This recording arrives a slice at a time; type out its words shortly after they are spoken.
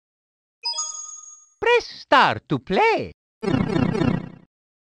Press start to play.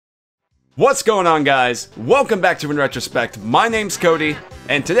 What's going on, guys? Welcome back to NRetroSpect. My name's Cody,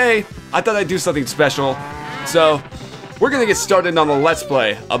 and today I thought I'd do something special. So, we're gonna get started on a Let's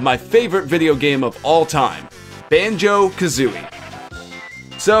Play of my favorite video game of all time, Banjo-Kazooie.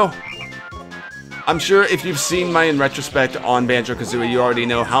 So, I'm sure if you've seen my NRetroSpect on Banjo-Kazooie, you already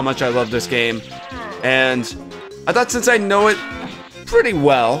know how much I love this game. And I thought since I know it pretty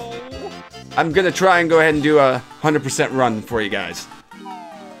well, I'm gonna try and go ahead and do a 100% run for you guys.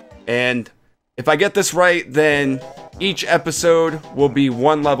 And if I get this right, then each episode will be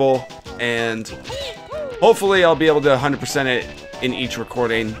one level, and hopefully I'll be able to 100% it in each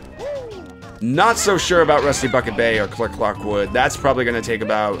recording. Not so sure about Rusty Bucket Bay or Click Clock Wood. That's probably going to take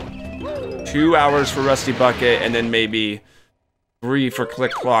about 2 hours for Rusty Bucket, and then maybe 3 for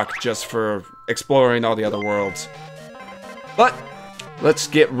Click Clock, just for exploring all the other worlds. But let's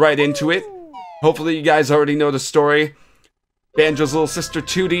get right into it. Hopefully you guys already know the story. Banjo's little sister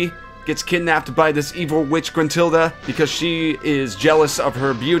Tootie gets kidnapped by this evil witch Gruntilda because she is jealous of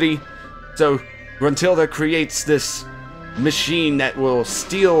her beauty. So Gruntilda creates this machine that will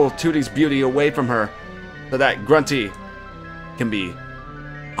steal Tootie's beauty away from her so that Grunty can be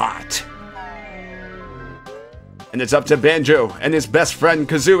hot. And it's up to Banjo and his best friend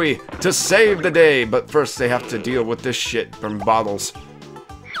Kazooie to save the day, but first they have to deal with this shit from Bottles.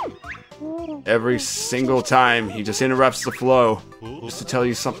 Every single time, he just interrupts the flow, just to tell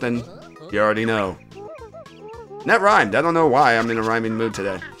you something you already know. And that rhymed. I don't know why I'm in a rhyming mood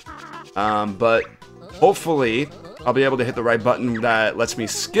today. But hopefully, I'll be able to hit the right button that lets me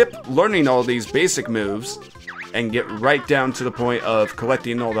skip learning all these basic moves and get right down to the point of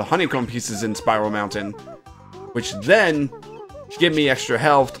collecting all the honeycomb pieces in Spiral Mountain, which then give me extra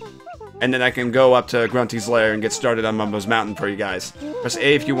health. And then I can go up to Grunty's lair and get started on Mumbo's mountain for you guys. Press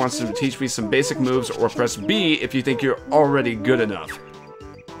A if you want to teach me some basic moves, or press B if you think you're already good enough.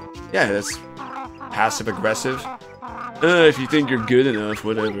 Yeah, that's passive-aggressive. If you think you're good enough,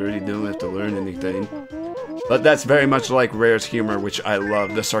 whatever, you don't have to learn anything. But that's very much like Rare's humor, which I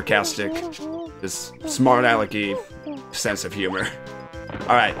love, the sarcastic, this smart-alecky sense of humor.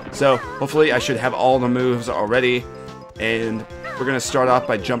 Alright, so hopefully I should have all the moves already, and we're gonna start off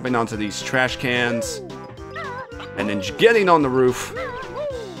by jumping onto these trash cans and then getting on the roof,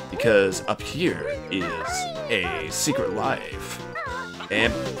 because up here is a secret life.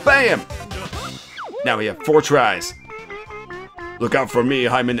 And BAM! Now we have 4 tries. Look out for me,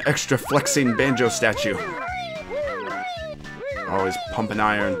 I'm an extra flexing Banjo statue. Always pumping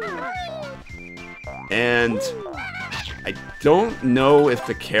iron. And I don't know if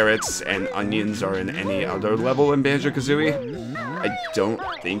the carrots and onions are in any other level in Banjo-Kazooie. I don't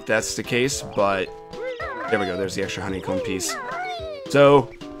think that's the case, but there we go, there's the extra honeycomb piece. So,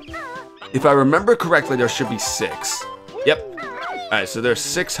 if I remember correctly, there should be 6. Yep. Alright, so there's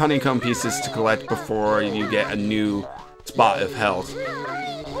 6 honeycomb pieces to collect before you get a new spot of health.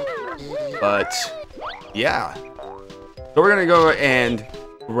 But, yeah. So we're gonna go and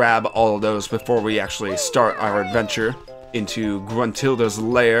grab all of those before we actually start our adventure into Gruntilda's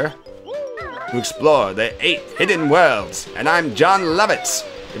lair to explore the 8 hidden worlds. And I'm Jon Lovitz.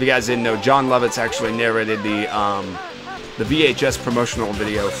 If you guys didn't know, Jon Lovitz actually narrated the VHS promotional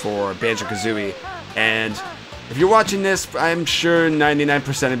video for Banjo-Kazooie. And if you're watching this, I'm sure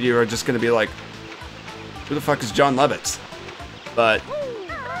 99% of you are just gonna be like, who the fuck is Jon Lovitz? But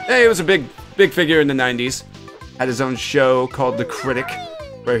hey, he was a big figure in the 90s. Had his own show called The Critic,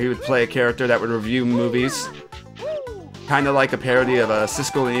 where he would play a character that would review movies. Kind of like a parody of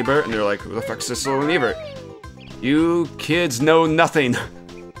Siskel and Ebert, and they're like, who the fuck's Siskel and Ebert? You kids know nothing.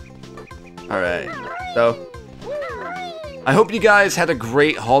 Alright, so I hope you guys had a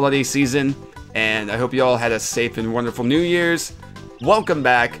great holiday season, and I hope you all had a safe and wonderful New Year's. Welcome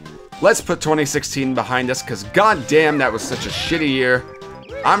back. Let's put 2016 behind us, because goddamn, that was such a shitty year.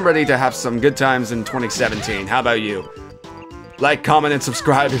 I'm ready to have some good times in 2017. How about you? Like, comment, and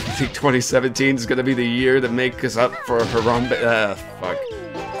subscribe if you think 2017 is gonna be the year that makes us up for Harambe.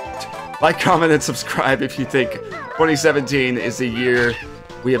 Fuck. Like, comment, and subscribe if you think 2017 is the year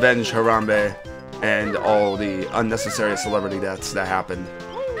we avenge Harambe and all the unnecessary celebrity deaths that happened.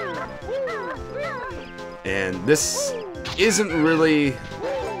 And this isn't really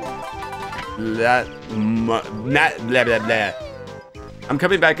that blah blah blah. I'm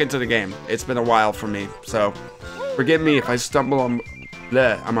coming back into the game. It's been a while for me, so forgive me if I stumble on...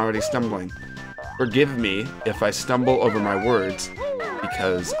 Bleh, I'm already stumbling. Forgive me if I stumble over my words,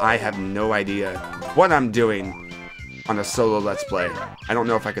 because I have no idea what I'm doing on a solo Let's Play. I don't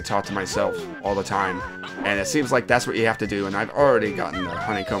know if I could talk to myself all the time. And it seems like that's what you have to do. And I've already gotten the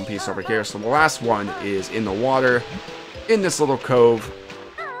honeycomb piece over here. So the last one is in the water, in this little cove.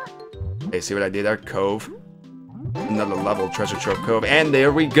 Hey, see what I did there? Cove. Another level, Treasure Trove Cove. And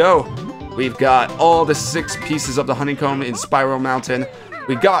there we go. We've got all the 6 pieces of the honeycomb in Spiral Mountain.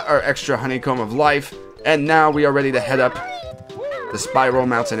 We got our extra honeycomb of life. And now we are ready to head up the Spiral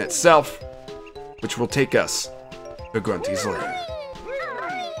Mountain itself, which will take us to Grunty's Lair.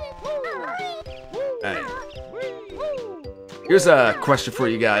 Hey. Here's a question for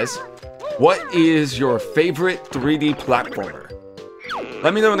you guys. What is your favorite 3D platformer?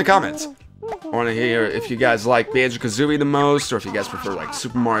 Let me know in the comments. I want to hear if you guys like Banjo-Kazooie the most, or if you guys prefer like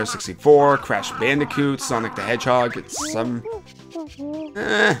Super Mario 64, Crash Bandicoot, Sonic the Hedgehog. It's some...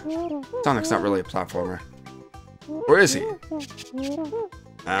 Sonic's not really a platformer. Or is he?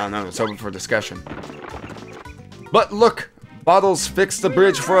 I don't know, it's open for discussion. But look! Bottles fixed the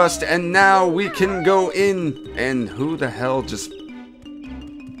bridge for us, and now we can go in. And who the hell just...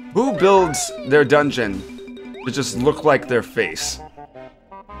 Who builds their dungeon to just look like their face?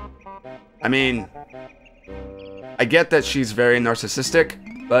 I mean... I get that she's very narcissistic,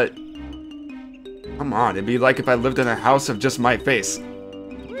 but... Come on, it'd be like if I lived in a house of just my face.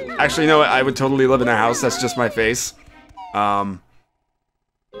 Actually, you know what? I would totally live in a house that's just my face. That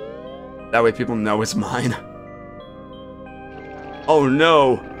way people know it's mine. Oh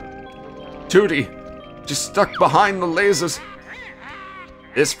no! Tooty! Just stuck behind the lasers!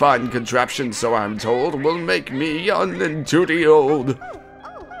 This fine contraption, so I'm told, will make me young and Tooty old.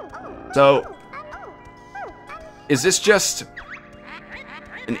 So... Is this just...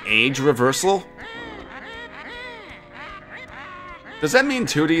 an age reversal? Does that mean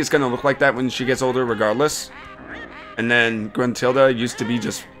Tooty is gonna look like that when she gets older regardless? And then Gruntilda used to be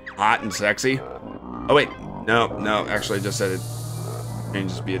just hot and sexy? Oh wait, no, actually I just said it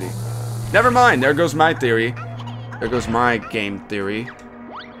changes beauty. Never mind, there goes my theory. There goes my game theory.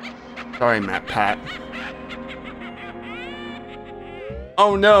 Sorry, Matt Pat.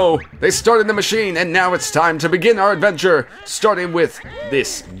 Oh no, they started the machine and now it's time to begin our adventure. Starting with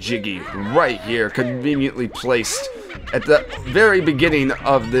this Jiggy right here, conveniently placed at the very beginning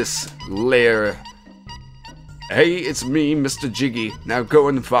of this lair. Hey, it's me, Mr. Jiggy. Now go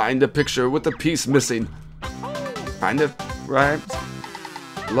and find a picture with a piece missing. Kind of, right?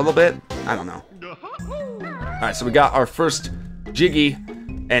 A little bit? I don't know. Alright, so we got our first Jiggy,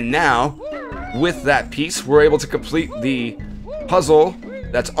 and now, with that piece, we're able to complete the puzzle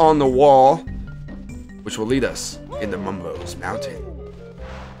that's on the wall, which will lead us into Mumbo's Mountain.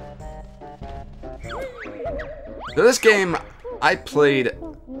 So this game, I played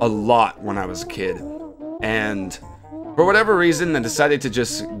a lot when I was a kid, and for whatever reason, I decided to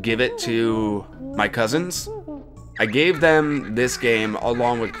just give it to my cousins. I gave them this game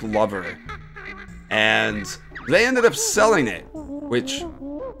along with Glover, and they ended up selling it, which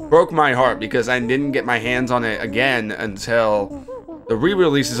broke my heart because I didn't get my hands on it again until the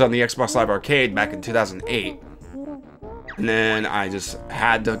re-releases on the Xbox Live Arcade back in 2008. And then I just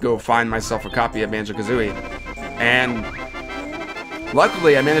had to go find myself a copy of Banjo-Kazooie. And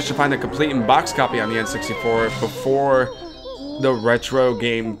luckily, I managed to find a complete in-box copy on the N64 before the retro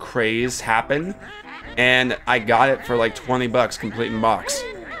game craze happened. And I got it for like 20 bucks complete in box,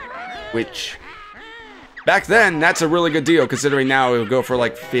 which back then that's a really good deal considering now it would go for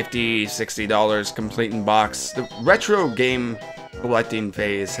like $50, $60 complete in box. The retro game collecting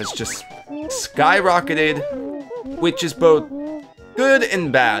phase has just skyrocketed, which is both good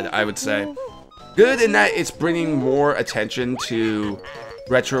and bad, I would say. Good in that it's bringing more attention to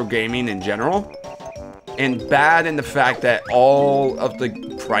retro gaming in general, and bad in the fact that all of the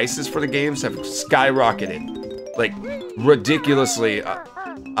prices for the games have skyrocketed, like ridiculously.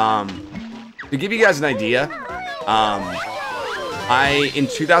 To give you guys an idea, in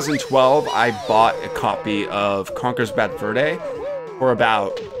 2012 I bought a copy of Conker's Bad Fur Day for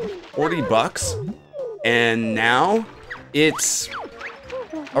about 40 bucks, and now it's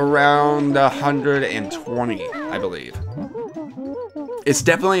around 120, I believe. It's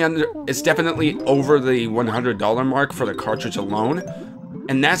definitely over the $100 mark for the cartridge alone,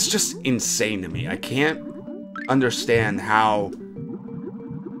 and that's just insane to me. I can't understand how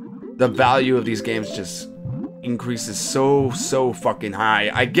the value of these games just increases so fucking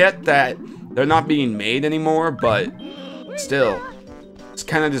high. I get that they're not being made anymore, but still, it's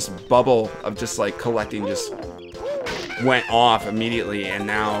kind of this bubble of just like collecting just went off immediately, and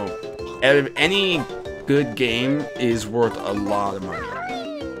now any good game is worth a lot of money.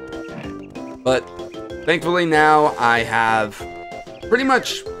 But thankfully now I have pretty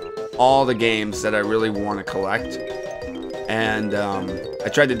much all the games that I really want to collect, And I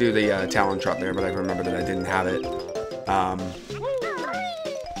tried to do the Talon Trot there, but I remember that I didn't have it.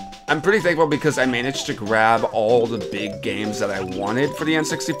 I'm pretty thankful because I managed to grab all the big games that I wanted for the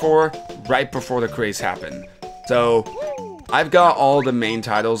N64 right before the craze happened. So I've got all the main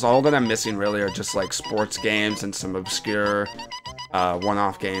titles. All that I'm missing really are just like sports games and some obscure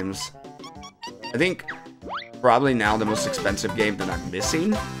one-off games. I think probably now the most expensive game that I'm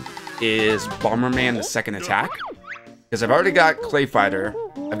missing is Bomberman: The Second Attack. Because I've already got Clay Fighter,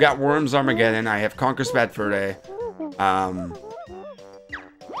 I've got Worms Armageddon, I have Conquer's Bad Fur Day. And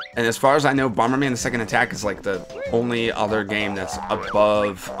as far as I know, Bomberman: The Second Attack is like the only other game that's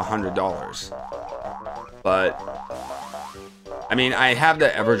above $100. But I mean, I have the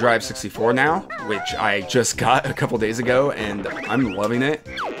EverDrive 64 now, which I just got a couple days ago, and I'm loving it.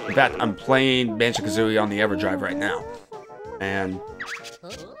 In fact, I'm playing Banjo-Kazooie on the EverDrive right now. And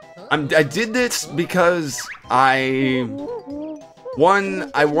I did this because I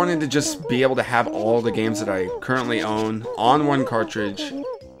wanted to just be able to have all the games that I currently own on one cartridge,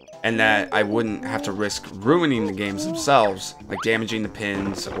 and that I wouldn't have to risk ruining the games themselves, like damaging the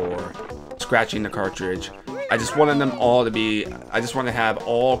pins or scratching the cartridge. I just wanted them all to be, I just want to have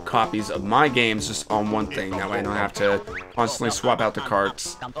all copies of my games just on one thing. That way I don't have to constantly swap out the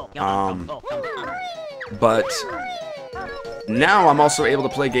carts. But now I'm also able to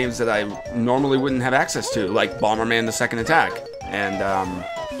play games that I normally wouldn't have access to, like Bomberman: The Second Attack. And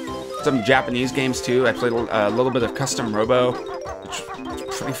some Japanese games too. I played a little bit of Custom Robo, which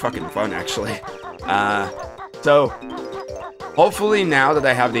was pretty fucking fun actually. So hopefully now that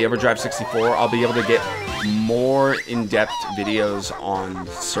I have the EverDrive 64, I'll be able to get more in-depth videos on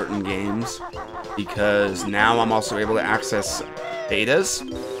certain games, because now I'm also able to access betas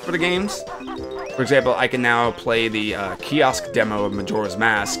for the games. For example, I can now play the kiosk demo of Majora's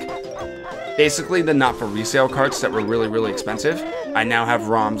Mask. Basically the not-for-resale carts that were really, really expensive. I now have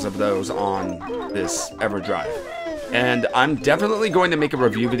ROMs of those on this EverDrive. And I'm definitely going to make a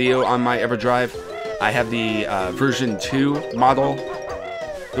review video on my EverDrive. I have the version 2 model.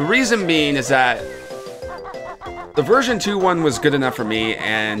 The reason being is that the version 2 one was good enough for me,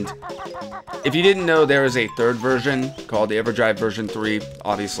 and if you didn't know, there is a third version called the EverDrive version 3,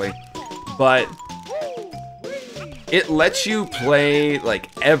 obviously. But it lets you play like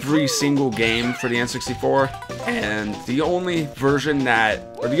every single game for the N64, and the only version that,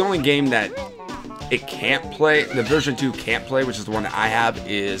 or the only game that it can't play, the version 2 can't play, which is the one that I have,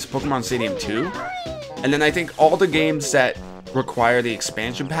 is Pokemon Stadium 2. And then I think all the games that require the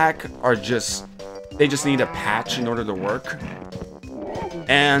expansion pack are just, they just need a patch in order to work.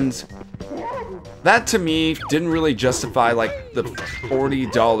 And that to me didn't really justify like the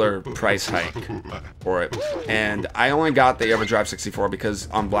 $40 price hike for it. And I only got the EverDrive 64 because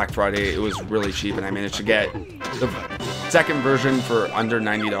on Black Friday it was really cheap, and I managed to get the second version for under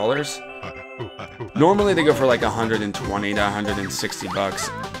 $90. Normally they go for like 120 to 160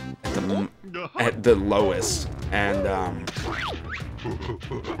 bucks at the lowest. And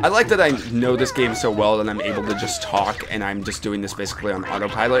I like that I know this game so well that I'm able to just talk, and I'm just doing this basically on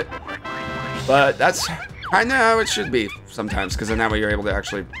autopilot. But that's kind of how it should be sometimes, because then that way you're able to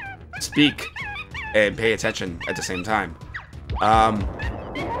actually speak and pay attention at the same time.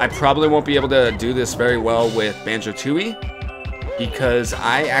 I probably won't be able to do this very well with Banjo-Tooie, because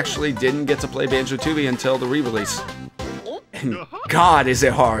I actually didn't get to play Banjo-Tooie until the re-release. And God, is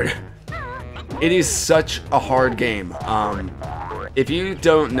it hard. It is such a hard game. If you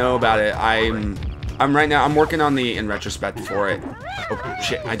don't know about it, I'm right now, I'm working on the NRetroSpect for it. Oh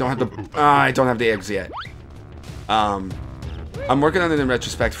shit, I don't have the eggs yet. I'm working on the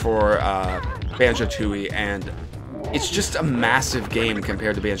NRetroSpect for Banjo-Tooie, and it's just a massive game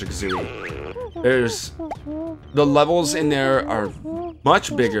compared to Banjo-Kazooie. The levels in there are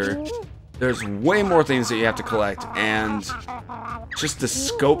much bigger. There's way more things that you have to collect, and just the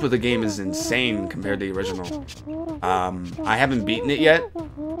scope of the game is insane compared to the original. I haven't beaten it yet.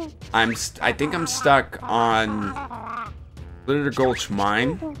 I think I'm stuck on Glitter Gulch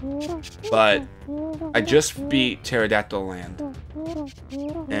Mine, but I just beat Pterodactyl Land,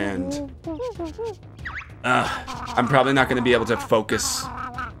 and I'm probably not going to be able to focus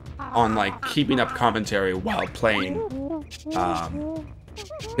on like keeping up commentary while playing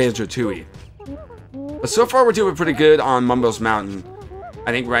Banjo-Tooie. But so far we're doing pretty good on Mumbo's Mountain.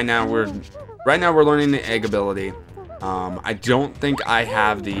 I think right now we're learning the egg ability. I don't think I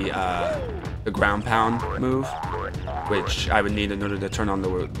have the ground pound move, which I would need in order to turn on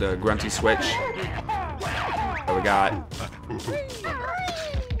the grunty switch. That we got.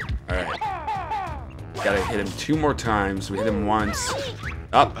 Alright. Gotta hit him 2 more times. We hit him once.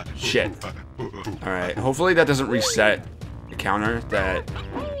 Oh, shit. Alright, hopefully that doesn't reset. the counter that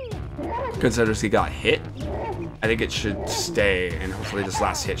considers he got hit, I think it should stay, and hopefully this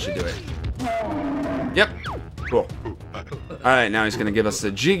last hit should do it. Yep. Cool. Alright, now he's going to give us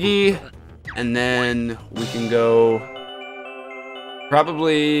the Jiggy, and then we can go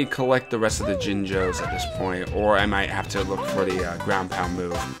probably collect the rest of the Jinjos at this point, or I might have to look for the ground pound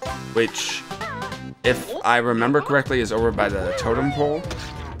move, which, if I remember correctly, is over by the totem pole.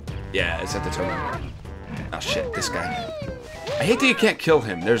 Yeah, it's at the totem. Oh shit, this guy. I hate that you can't kill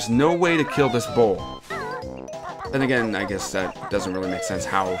him. There's no way to kill this bull. Then again, I guess that doesn't really make sense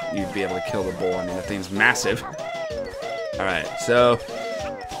how you'd be able to kill the bull. I mean, the thing's massive. Alright, so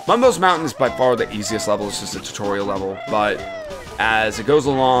Mumbo's Mountain is by far the easiest level. It's just a tutorial level, but as it goes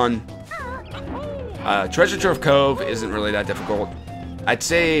along, Treasure Trove Cove isn't really that difficult. I'd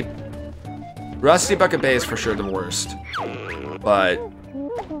say Rusty Bucket Bay is for sure the worst, but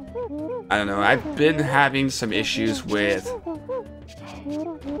I don't know. I've been having some issues with... I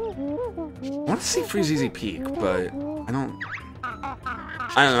want to see Freeze Easy Peak, but I don't know.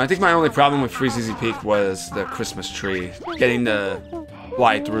 I think my only problem with Freeze Easy Peak was the Christmas tree. Getting to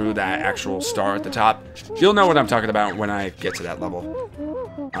fly through that actual star at the top. You'll know what I'm talking about when I get to that level.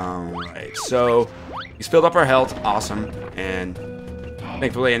 Alright, so he's filled up our health. Awesome. And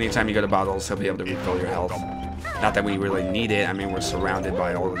thankfully, anytime you go to bottles, he'll be able to refill your health. Not that we really need it. I mean, we're surrounded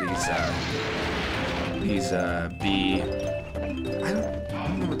by all of these bee... I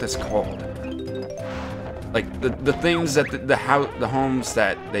don't know what that's called. Like the things that the homes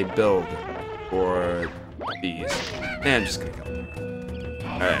that they build for bees. And I'm just gonna kill them.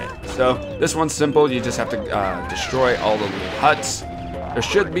 Alright, so this one's simple. You just have to destroy all the little huts. There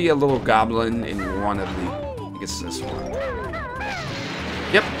should be a little goblin in one of the... I guess this one.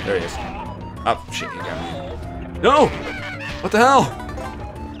 Yep, there he is. Oh, shit, he got me. No! What the hell?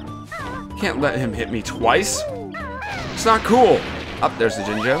 Can't let him hit me twice. It's not cool. Up, there's the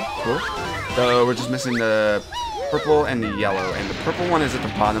Jinjo. Cool. So we're just missing the purple and the yellow. And the purple one is at the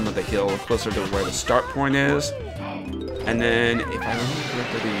bottom of the hill, closer to where the start point is. And then, if I remember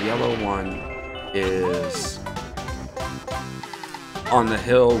correctly, the yellow one is on the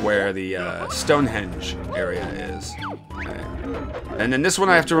hill where the Stonehenge area is. Okay. And then this one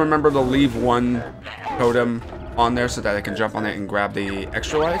I have to remember to leave one totem on there so that I can jump on it and grab the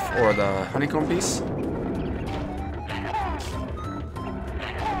extra life or the honeycomb piece.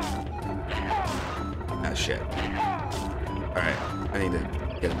 Ah, shit. Alright, I need to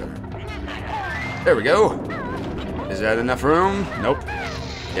get it better. There we go. Is that enough room? Nope.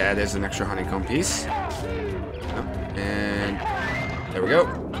 Yeah, there's an extra honeycomb piece. Oh, and there we go.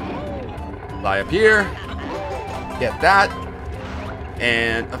 Fly up here. Get that.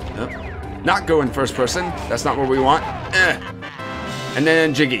 And not go in first person. That's not what we want. And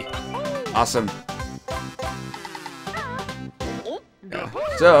then Jiggy. Awesome. Yeah.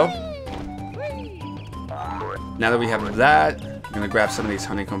 So now that we have that, I'm gonna grab some of these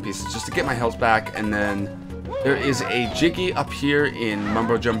honeycomb pieces just to get my health back, and then there is a Jiggy up here in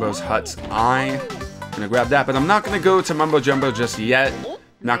Mumbo Jumbo's huts. I'm gonna grab that, but I'm not gonna go to Mumbo Jumbo just yet. I'm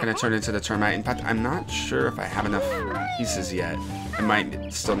not gonna turn into the termite. In fact, I'm not sure if I have enough pieces yet. I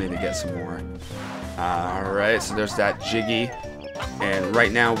might still need to get some more. Alright, so there's that Jiggy. And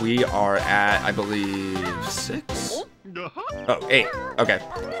right now we are at, I believe, 6? Oh, 8. Okay.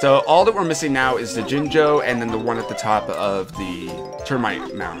 So all that we're missing now is the Jinjo and then the one at the top of the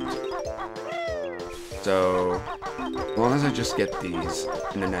termite mound. So, as long as I just get these,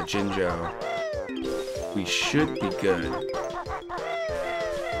 and then that Jinjo, we should be good.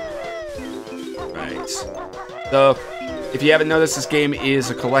 Right. So, if you haven't noticed, this game is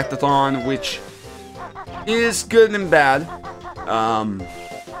a collectathon, which is good and bad.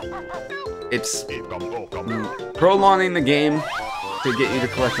 It's prolonging the game to get you to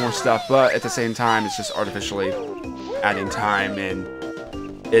collect more stuff, but at the same time, it's just artificially adding time, and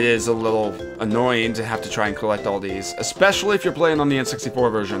it is a little annoying to have to try and collect all these, especially if you're playing on the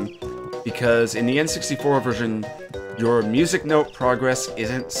N64 version, because in the N64 version, your music note progress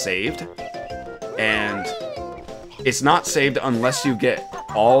isn't saved, and it's not saved unless you get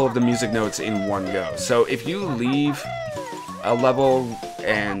all of the music notes in one go. So if you leave a level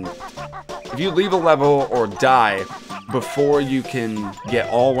or die before you can get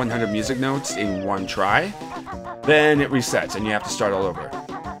all 100 music notes in one try, then it resets and you have to start all over.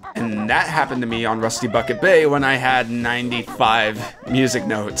 And that happened to me on Rusty Bucket Bay when I had 95 music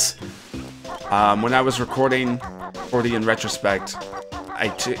notes. When I was recording for the NRetroSpect,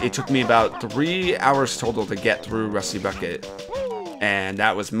 it took me about 3 hours total to get through Rusty Bucket. And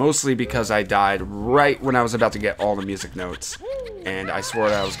that was mostly because I died right when I was about to get all the music notes. And I swore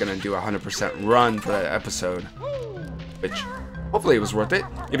that I was going to do a 100% run for that episode. which hopefully it was worth it.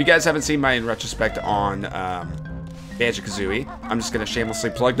 If you guys haven't seen my in retrospect on Banjo-Kazooie, I'm just going to shamelessly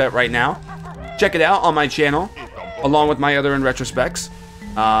plug that right now. Check it out on my channel, along with my other in retrospects.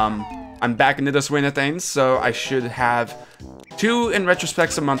 I'm back into the swing of things, so I should have 2 in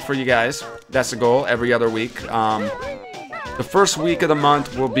retrospects a month for you guys. That's the goal, every other week. The first week of the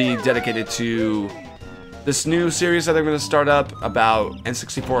month will be dedicated to this new series that I'm going to start up about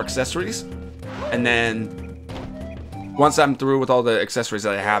N64 accessories. And then once I'm through with all the accessories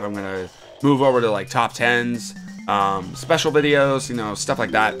that I have, I'm going to move over to like top 10s, special videos, you know, stuff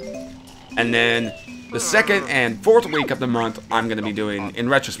like that. And then the second and fourth week of the month, I'm going to be doing in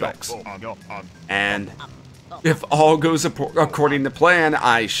retrospects. And if all goes according to plan,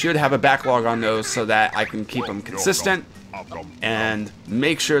 I should have a backlog on those so that I can keep them consistent and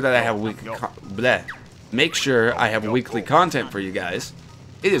make sure that I have weekly content for you guys.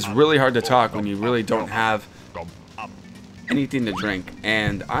 It is really hard to talk when you really don't have anything to drink,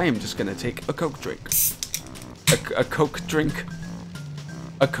 and I am just gonna take a Coke drink. A Coke drink.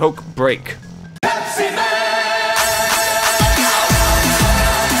 A Coke break. Pepsi Man!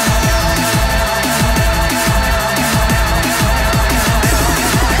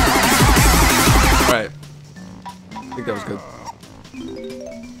 Alright. I think that was good.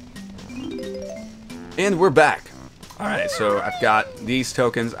 And we're back. Alright, so I've got these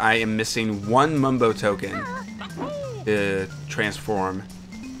tokens. I am missing 1 Mumbo token to transform.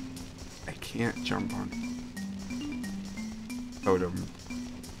 I can't jump on totem.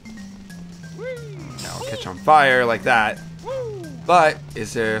 Now I'll catch on fire like that. But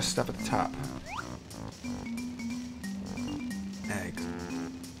is there stuff at the top? Eggs.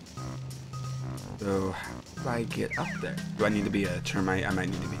 So how do I get up there? Do I need to be a termite? I might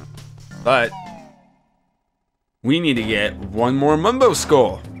need to be. But we need to get 1 more Mumbo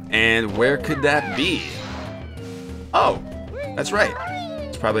skull. And where could that be? Oh, that's right.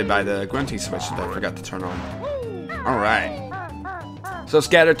 It's probably by the grunty switch that I forgot to turn on. Alright. So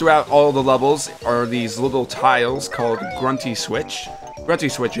scattered throughout all the levels are these little tiles called grunty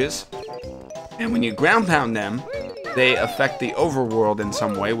switches. And when you ground pound them, they affect the overworld in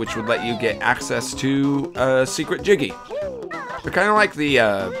some way, which would let you get access to a secret Jiggy. They're kind of like the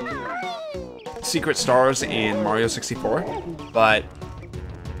secret stars in Mario 64, but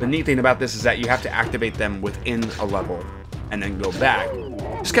the neat thing about this is that you have to activate them within a level and then go back.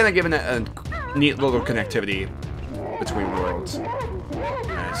 Just kind of giving it a neat little connectivity between worlds.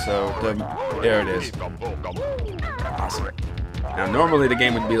 Alright, so there it is. Awesome. Now normally the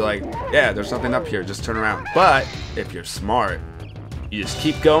game would be like, yeah, there's nothing up here, just turn around. But if you're smart, you just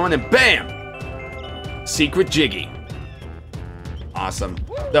keep going and bam! Secret Jiggy. Awesome.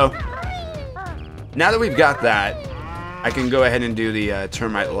 So, now that we've got that, I can go ahead and do the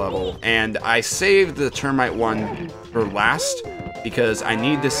termite level. And I saved the termite one for last because I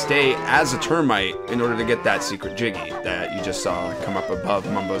need to stay as a termite in order to get that secret Jiggy that you just saw come up above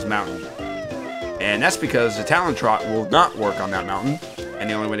Mumbo's mountain. And that's because the Talon Trot will not work on that mountain, and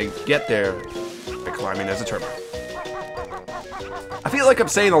the only way to get there is by climbing as a termite. I feel like I'm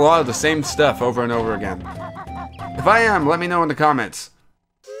saying a lot of the same stuff over and over again. If I am, let me know in the comments.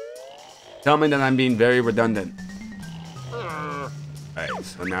 Tell me that I'm being very redundant. Alright,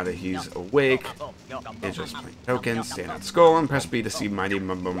 so now that he's awake, it's just plain tokens, stand on skull, and press B to see mighty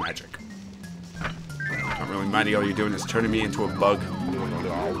Mumbo magic. Not really mighty, all you're doing is turning me into a bug.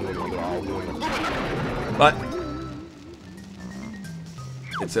 But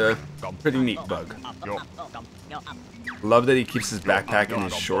it's a pretty neat bug. Love that he keeps his backpack in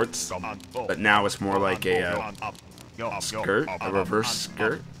his shorts, but now it's more like a skirt, a reverse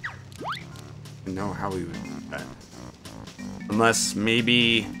skirt. I don't know how we would do that. Unless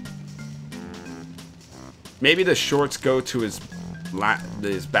maybe the shorts go to his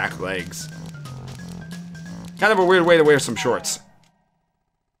back legs. Kind of a weird way to wear some shorts.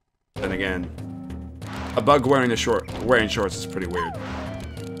 Then again, a bug wearing shorts is pretty weird.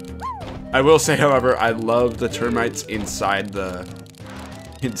 I will say, however, I love the termites inside the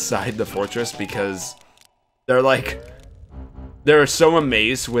fortress because they're so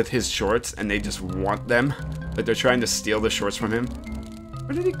amazed with his shorts and they just want them, but they're trying to steal the shorts from him.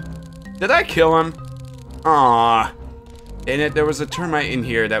 Where did he? Did I kill him? Aww. And there was a termite in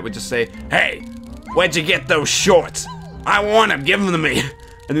here that would just say, "Hey, where'd you get those shorts? I want them. Give them to me."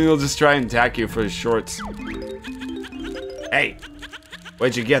 And then he'll just try and attack you for his shorts. Hey,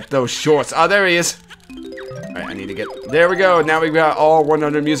 where'd you get those shorts? Oh, there he is. Alright, I need to get... There we go. Now we've got all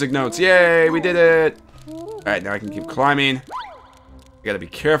 100 music notes. Yay, we did it. Alright, now I can keep climbing. You gotta be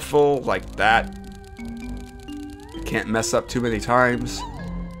careful like that. You can't mess up too many times.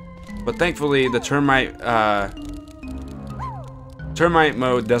 But thankfully, the termite Termite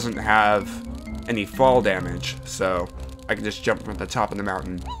mode doesn't have any fall damage, so I can just jump from the top of the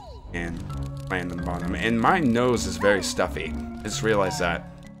mountain and land on the bottom. And my nose is very stuffy. I just realized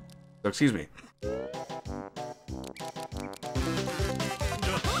that. So excuse me.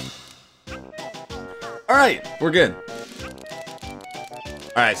 Alright, we're good.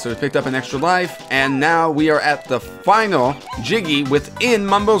 Alright, so we picked up an extra life, and now we are at the final Jiggy within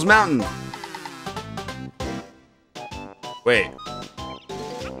Mumbo's Mountain. Wait.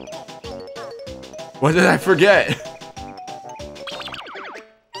 What did I forget?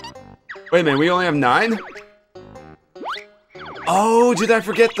 Wait a minute, we only have 9? Oh, did I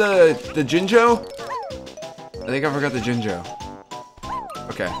forget the Jinjo? I think I forgot the Jinjo.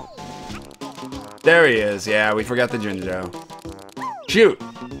 Okay. There he is. Yeah, we forgot the Jinjo. Shoot!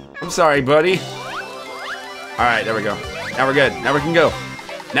 I'm sorry, buddy. Alright, there we go. Now we're good. Now we can go.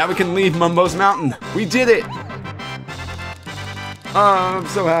 Now we can leave Mumbo's Mountain. We did it! Oh, I'm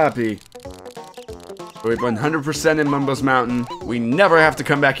so happy. We've 100% in Mumbo's Mountain. We never have to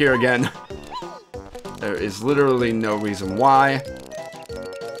come back here again. There is literally no reason why.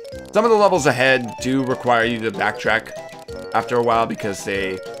 Some of the levels ahead do require you to backtrack after a while because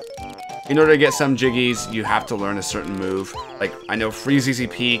in order to get some Jiggies, you have to learn a certain move. Like, I know Freeze Easy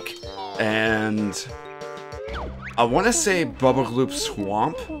Peak and I want to say Bubble Gloop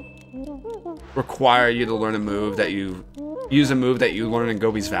Swamp require you to learn a move that you use a move that you learn in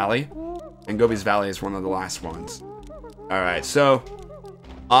Gobi's Valley. And Gobi's Valley is one of the last ones. Alright, so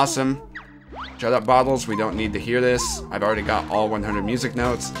awesome. Shut up, Bottles. We don't need to hear this. I've already got all 100 music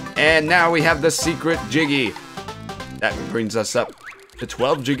notes. And now we have the secret Jiggy. That brings us up to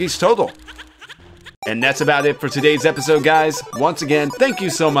 12 Jiggies total. And that's about it for today's episode, guys. Once again, thank you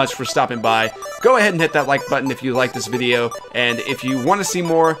so much for stopping by. Go ahead and hit that like button if you like this video. And if you want to see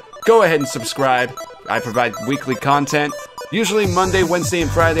more, go ahead and subscribe. I provide weekly content. Usually Monday, Wednesday,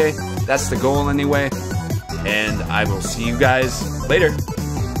 and Friday. That's the goal anyway. And I will see you guys later.